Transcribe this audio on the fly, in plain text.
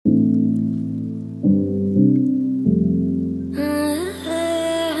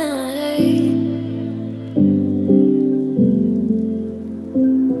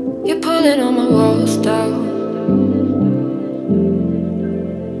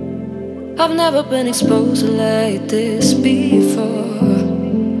I've never been exposed like this before.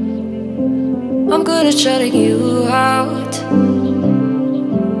 I'm good at shutting you out.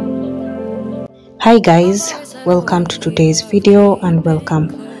 Hi guys, welcome to today's video and welcome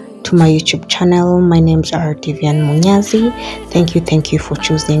to my YouTube channel. My name's Devian Mnyazi. Thank you for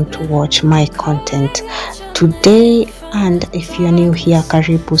choosing to watch my content today. And if you're new here,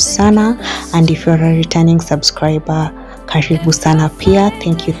 karibu sana, and if you're a returning subscriber, karibu sana pia.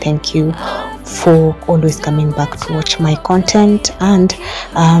 Thank you for always coming back to watch my content. And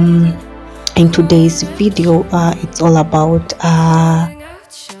in today's video, it's all about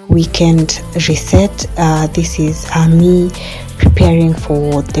weekend reset. This is me preparing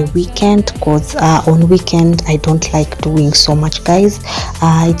for the weekend, because on weekend I don't like doing so much, guys.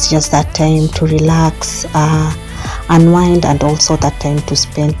 It's just that time to relax, unwind, and also that time to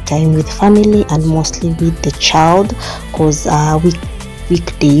spend time with family and mostly with the child, because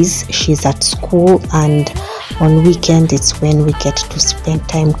weekdays she's at school and on weekend it's when we get to spend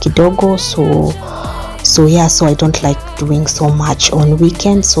time kidogo. So I don't like doing so much on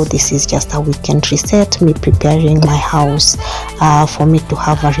weekends. So this is just a weekend reset, me preparing my house for me to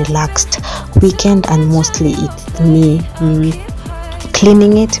have a relaxed weekend, and mostly it's me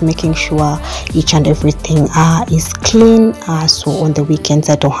cleaning it, making sure each and everything is clean. So on the weekends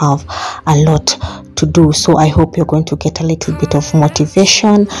I don't have a lot to do. So I hope you're going to get a little bit of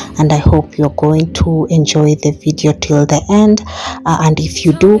motivation, and I hope you're going to enjoy the video till the end. And if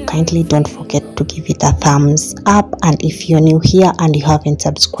you do, kindly don't forget to give it a thumbs up. And if you're new here and you haven't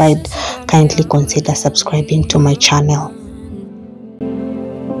subscribed, kindly consider subscribing to my channel.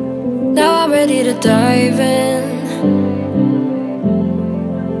 Now I'm ready to dive in.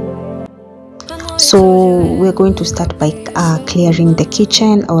 So we're going to start by clearing the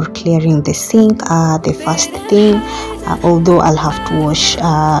kitchen or clearing the sink. The first thing, although I'll have to wash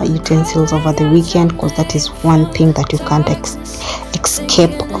utensils over the weekend, because that is one thing that you can't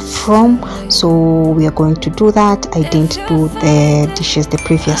escape from. So we are going to do that. I didn't do the dishes the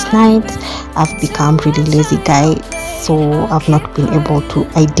previous night. I've become really lazy guy, so I've not been able to,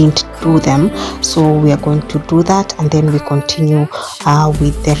 I didn't do them. So we are going to do that, and then we continue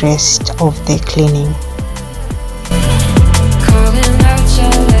with the rest of the cleaning.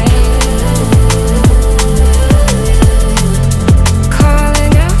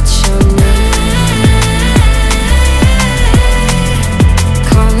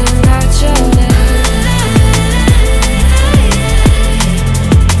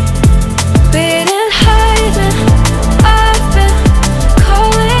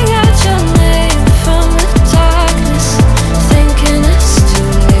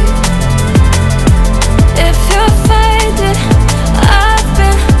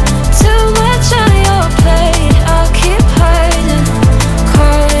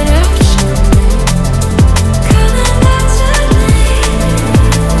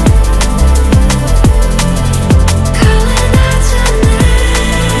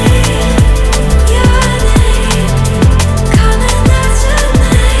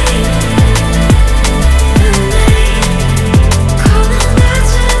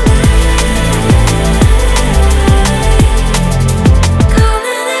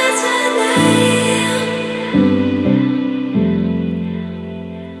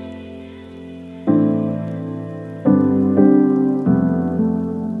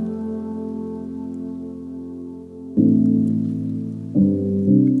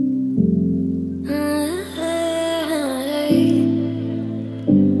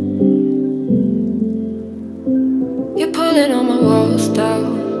 You're pulling on my walls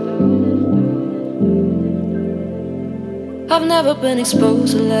down. I've never been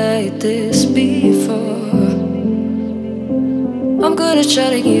exposed like this before. I'm good at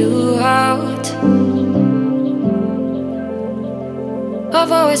shutting you out.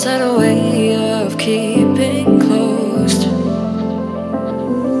 I've always had a way of keeping closed.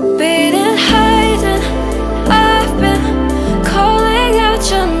 Beating, hiding, I've been calling out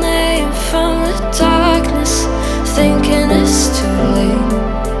your name from the darkness, thinking it's too late.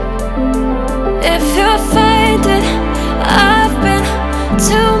 If you'll find it, I've been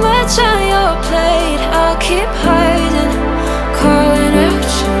too much on your plate. I'll keep hiding, calling out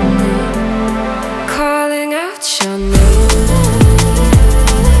your name, calling out your name,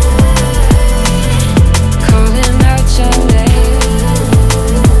 calling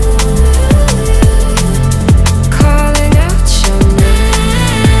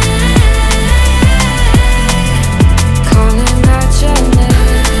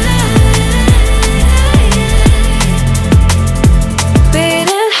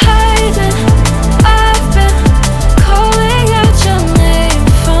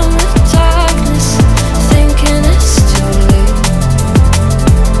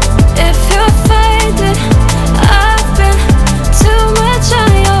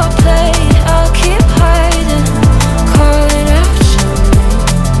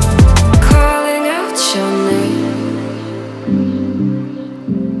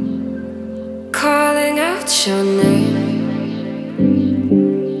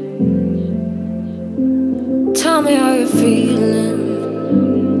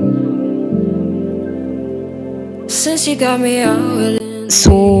since you got me out.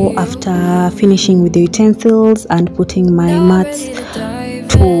 So after finishing with the utensils and putting my mats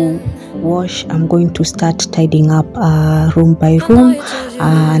to wash, I'm going to start tidying up room by room,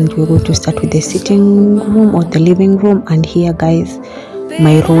 and we're going to start with the sitting room or the living room. And here, guys,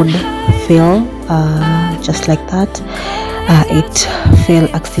 my rod fell just like that. It fell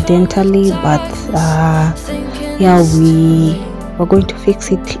accidentally, but yeah, we're going to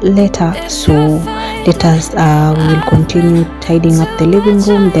fix it later. So let us we will continue tidying up the living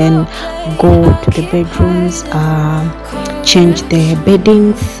room, then go to the bedrooms, change the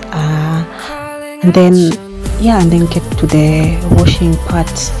beddings, and then get to the washing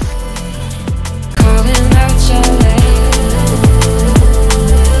part.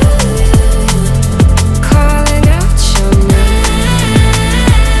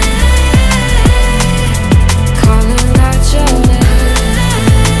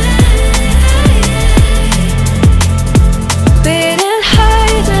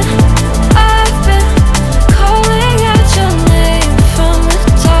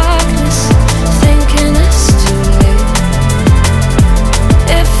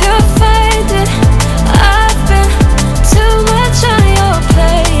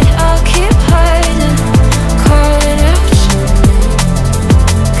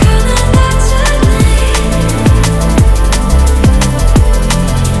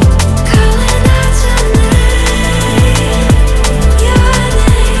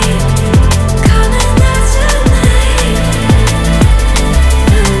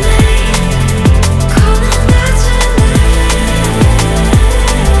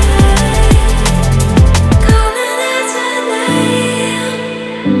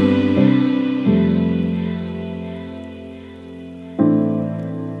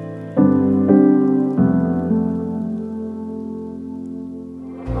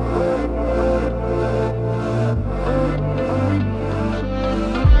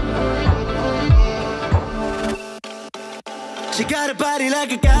 She got a body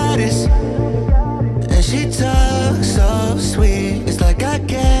like a goddess, and she talks so sweet. It's like I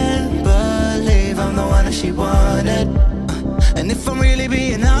can't believe I'm the one that she wanted. And if I'm really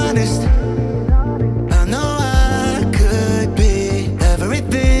being honest, I know I could be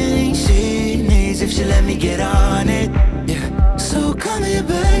everything she needs if she let me get on it. Yeah. So come here,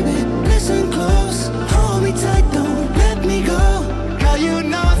 baby, listen close, hold me tight, don't let me go. Girl, you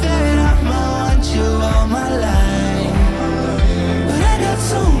know that I'ma want you all my life.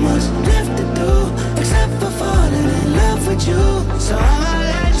 So much left to do, except for falling in love with you. So I'ma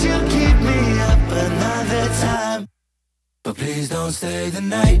let you keep me up another time, but please don't stay the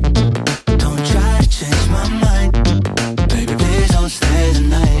night. Don't try to change my mind, baby, please don't stay the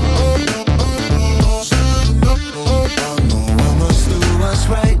night. I must do what's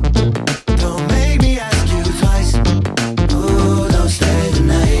right. Don't make me ask you twice. Oh, don't stay the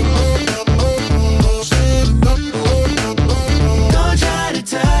night.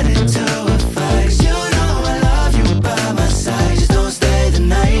 Turn it to a fight. You know I love you by my side. Just don't stay the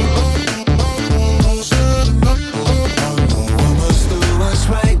night. I must do what's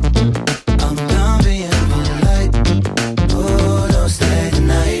right. I'm done being polite. Oh, don't stay the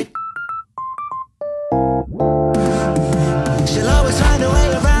night. She'll always find a way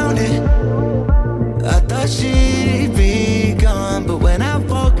around it. I thought she'd be gone, but when I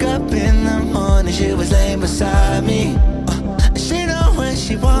woke up in the morning, she was laying beside me. She know when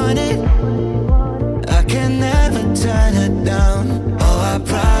she want it, I can never turn her down. Oh, I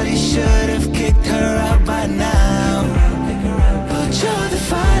probably should have kicked her out by now, but you're the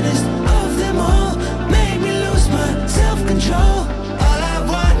finest of them all. Make me lose my self-control. All I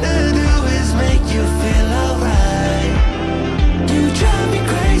wanna do is make you feel alright. You drive me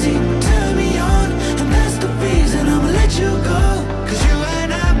crazy, turn me on, and that's the reason I'ma let you go. Cause you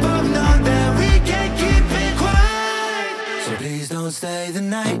and I both know that we can't keep it quiet. So please don't stay the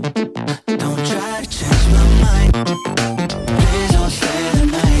night. Don't try to change my mind. Please don't stay the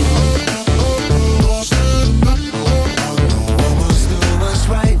night. I must do what's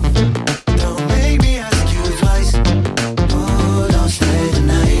right. Don't make me ask you twice. Oh, don't stay the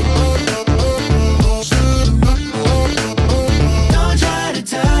night. Don't try to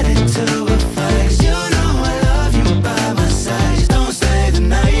turn it to a fight. You know I love you by my side. Just don't stay the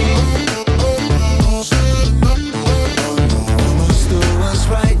night.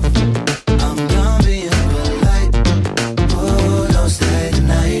 Right. I'm done being polite. Oh, don't stay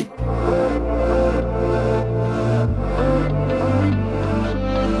tonight.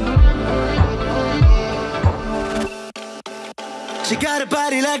 She got a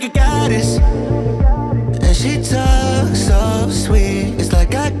body like a goddess, and she talks so sweet. It's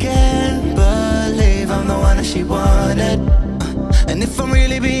like I can't believe I'm the one that she wants. if I'm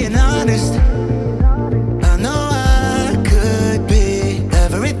really being honest, I know I could be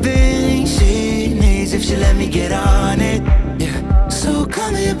everything she needs if she let me get on it. Yeah. So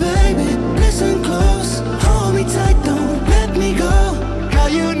come here, baby, listen close, hold me tight, don't let me go. Girl,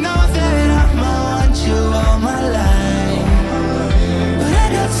 you know that I'ma want you all my life, but I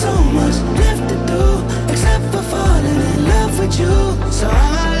got so much left to do, except for falling in love with you. So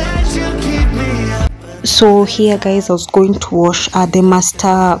I'ma let you keep me up. So here guys, I was going to wash the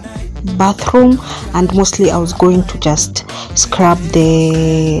master bathroom, and mostly I was going to just scrub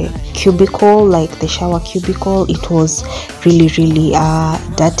the cubicle, like the shower cubicle. It was really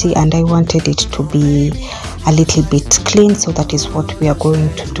dirty, and I wanted it to be a little bit clean, so that is what we are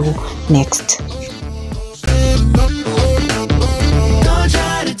going to do next. Don't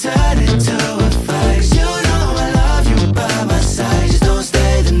try to turn it to a fight. You know I love you by my side. Just don't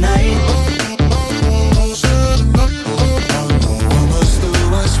stay the night.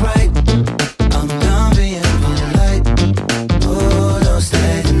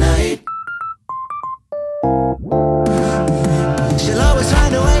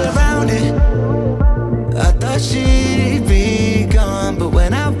 She'd be gone, but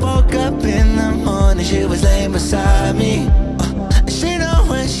when I woke up in the morning, she was laying beside me. She know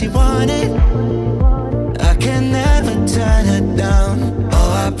what she wanted, I can never turn her down.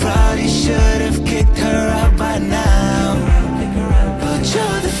 Oh, I probably should have kicked her out by now, but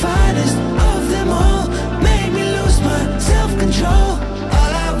you're the finest of them all, made me lose my self-control.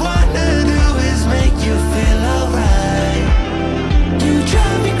 All I wanna do is make you feel alright. You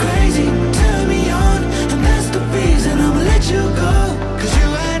drive me crazy, turn me on, and that's the reason I'ma let you go. Cause you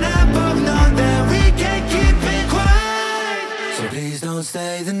and I both know that we can't keep it quiet. So please don't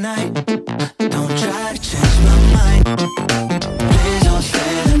stay the night, don't try to change my mind. Please don't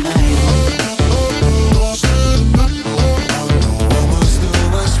stay the night. Almost do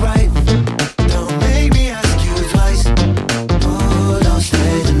what's right, don't make me ask you twice. Oh, don't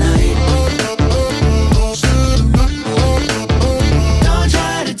stay the night. Don't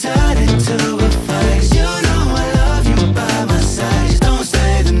try to turn it to a fight. You know I love you by my side. Just don't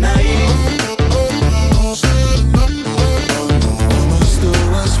stay the night. Almost do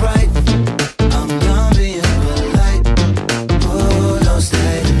what's right, I'm done being polite. Oh, don't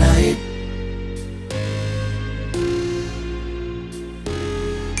stay the night.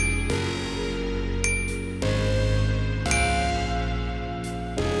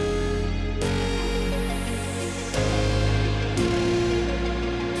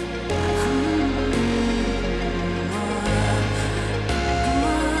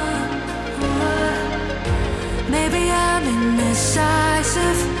 Maybe I'm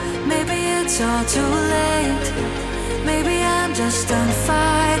indecisive, maybe it's all too late. Maybe I'm just done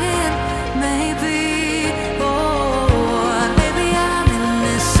fighting, maybe. Oh, maybe I'm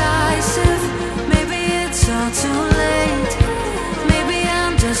indecisive, maybe it's all too late. Maybe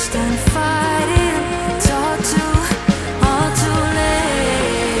I'm just done fighting. It's all too late.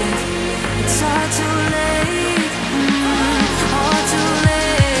 It's all too late. All too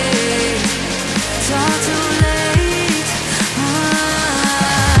late. It's all too late.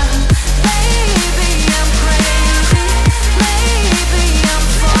 Maybe I'm crazy. Maybe I'm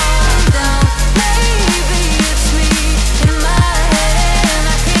falling down. Maybe it's me in my head and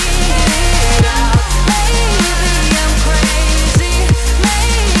I can't get it out. Maybe I'm crazy.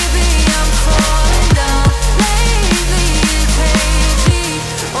 Maybe I'm falling down. Maybe it's crazy.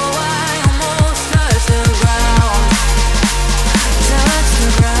 Oh, I almost touched the ground. Touch the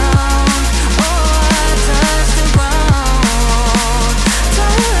ground. Oh, I touched the ground. Touch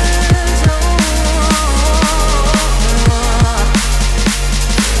the ground.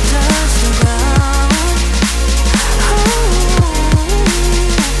 Touch the ground.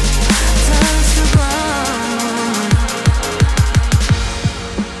 Touch the ground.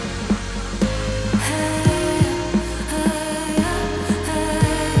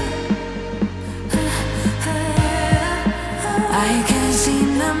 I can't seem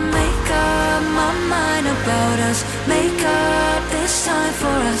to make up my mind about us. Make up this time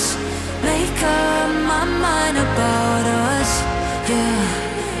for us. Make up my mind about us. Yeah,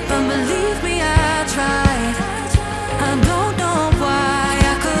 but believe me, I tried. I don't know why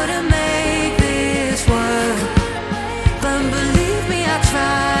I couldn't make this work, but believe me, I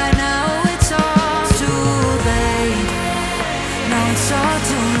tried. Now it's all too late. Now it's all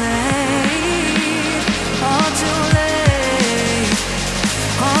too late. All too late.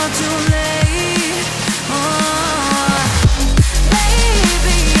 All too late. Oh.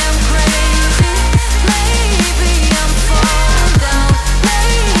 Maybe I'm crazy. Maybe I'm falling down.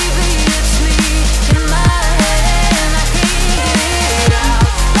 Maybe it's me in my head and I can't get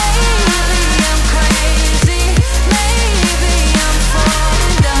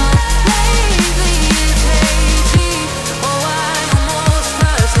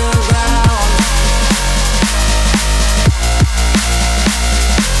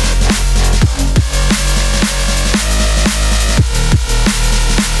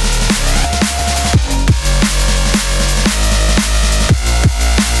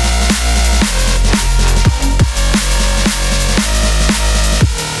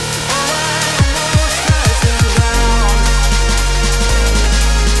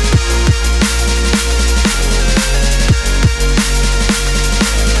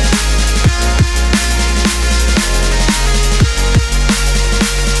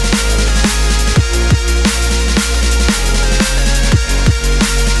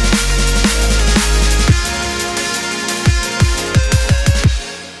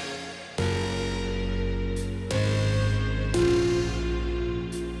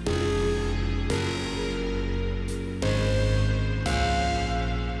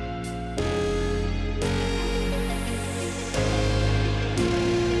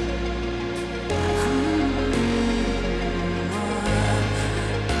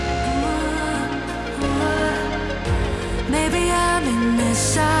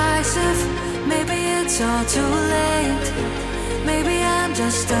I'm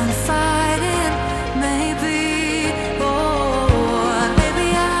just done fighting. Maybe, oh,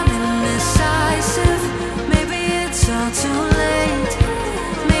 maybe I'm indecisive. Maybe it's all too late.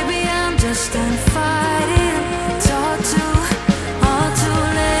 Maybe I'm just done fighting. It's all too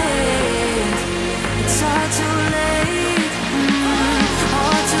late. It's all too late.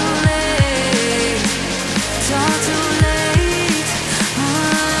 All too late. It's all too late.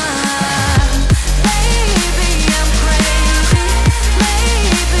 Maybe I'm crazy.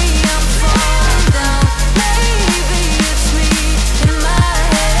 Maybe I'm falling down. Maybe it's me in my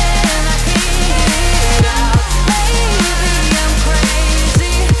head and I can't get out. Maybe I'm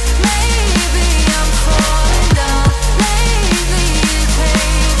crazy. Maybe I'm falling down. Maybe it's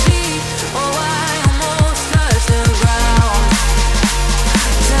hazy. Oh, I almost touched the ground.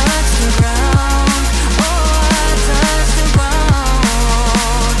 Touched the ground. Oh, I touched the ground.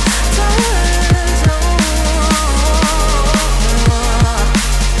 Touched the ground.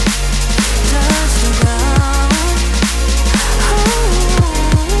 Touched the ground.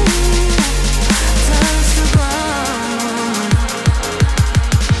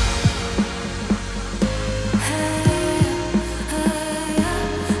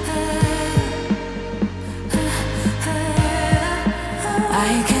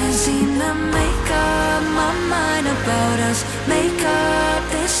 I can't seem to make up my mind about us. Make up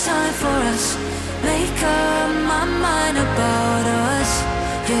this time for us. Make up my mind about us.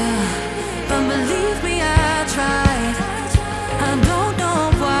 Yeah, but believe me, I tried. I don't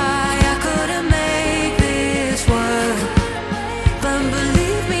know why I couldn't make this work. But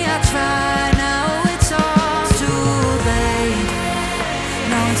believe me, I tried. Now it's all too late.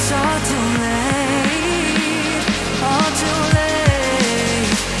 Now it's all too late. All too late.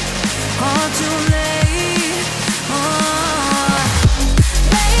 All too late. Oh,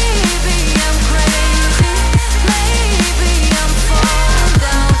 maybe I'm crazy. Maybe I'm falling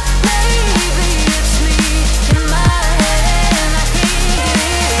down. Maybe it's me in my head and I can't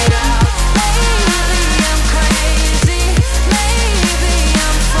get out. Maybe I'm crazy. Maybe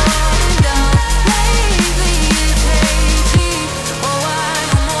I'm falling down. Maybe it's hazy. Oh, I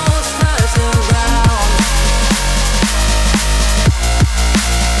almost touched the ground.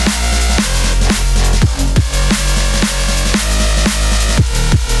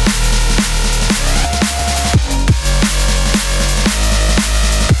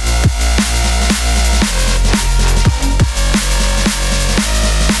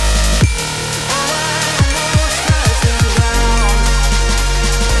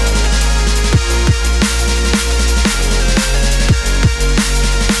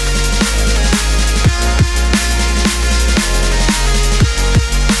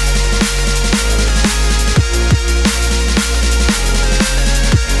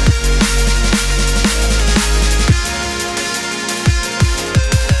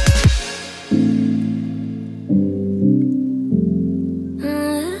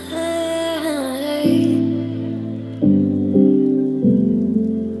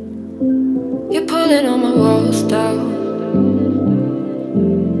 You're pulling all my walls down.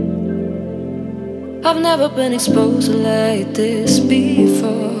 I've never been exposed like this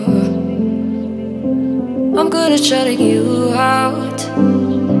before. I'm good at shutting you out.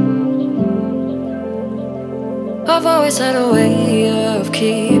 I've always had a way of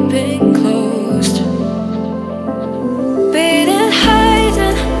keeping closed. Been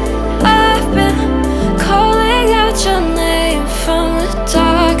hiding. I've been calling out your name from the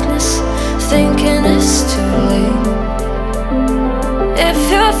darkness, thinking it's too late. If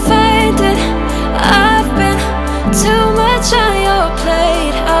you're finding I've been too much on your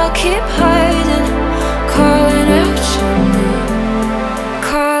plate, I'll keep hiding, calling out your name,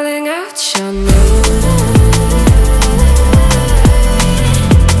 calling out your name.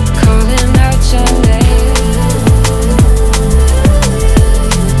 Calling out your name.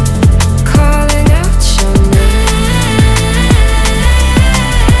 Calling out your name.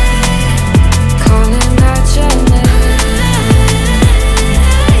 Calling out your name.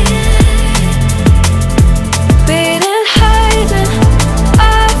 Been hiding.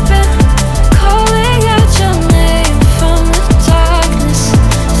 I've been calling out your name from the darkness,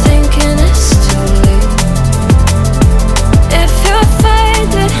 thinking it's too late. If you're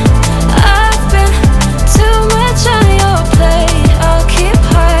finding I've been too much on your plate, I'll keep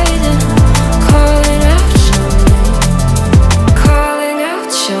hiding, calling out your name, calling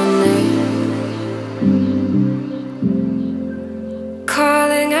out your name,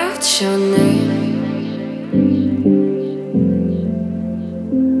 calling out your name.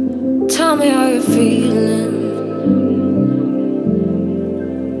 Tell me how you're feeling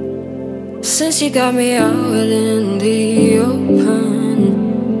since you got me out in the open.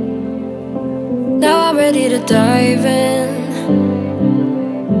 ready to dive in.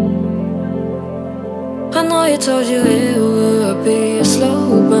 I know you told you it would be